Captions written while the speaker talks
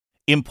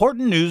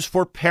Important news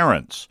for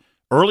parents.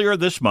 Earlier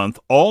this month,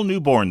 all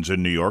newborns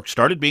in New York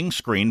started being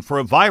screened for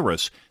a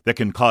virus that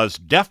can cause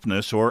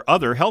deafness or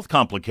other health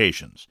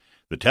complications.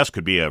 The test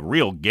could be a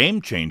real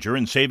game changer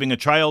in saving a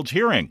child's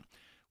hearing.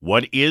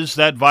 What is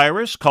that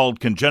virus called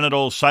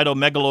congenital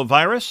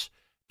cytomegalovirus?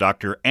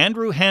 Dr.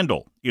 Andrew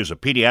Handel is a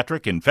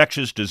pediatric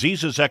infectious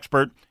diseases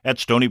expert at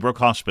Stony Brook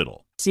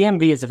Hospital.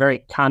 CMV is a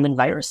very common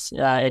virus.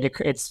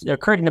 It's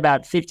occurred in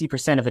about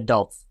 50% of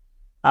adults.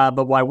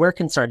 But why we're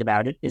concerned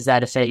about it is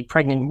that if a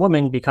pregnant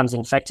woman becomes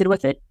infected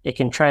with it, it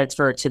can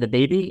transfer to the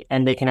baby,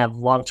 and they can have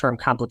long-term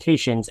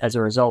complications as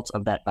a result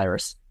of that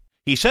virus.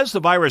 He says the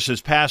virus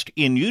is passed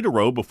in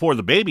utero before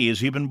the baby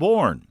is even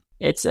born.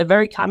 It's a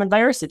very common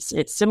virus.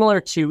 It's similar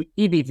to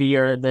EBV,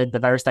 or the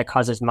virus that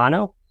causes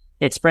mono.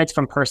 It spreads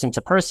from person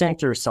to person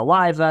through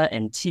saliva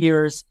and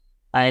tears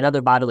and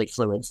other bodily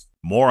fluids.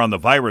 More on the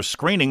virus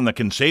screening that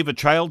can save a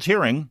child's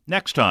hearing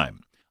next time.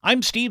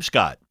 I'm Steve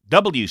Scott,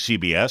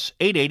 WCBS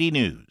 880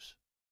 News.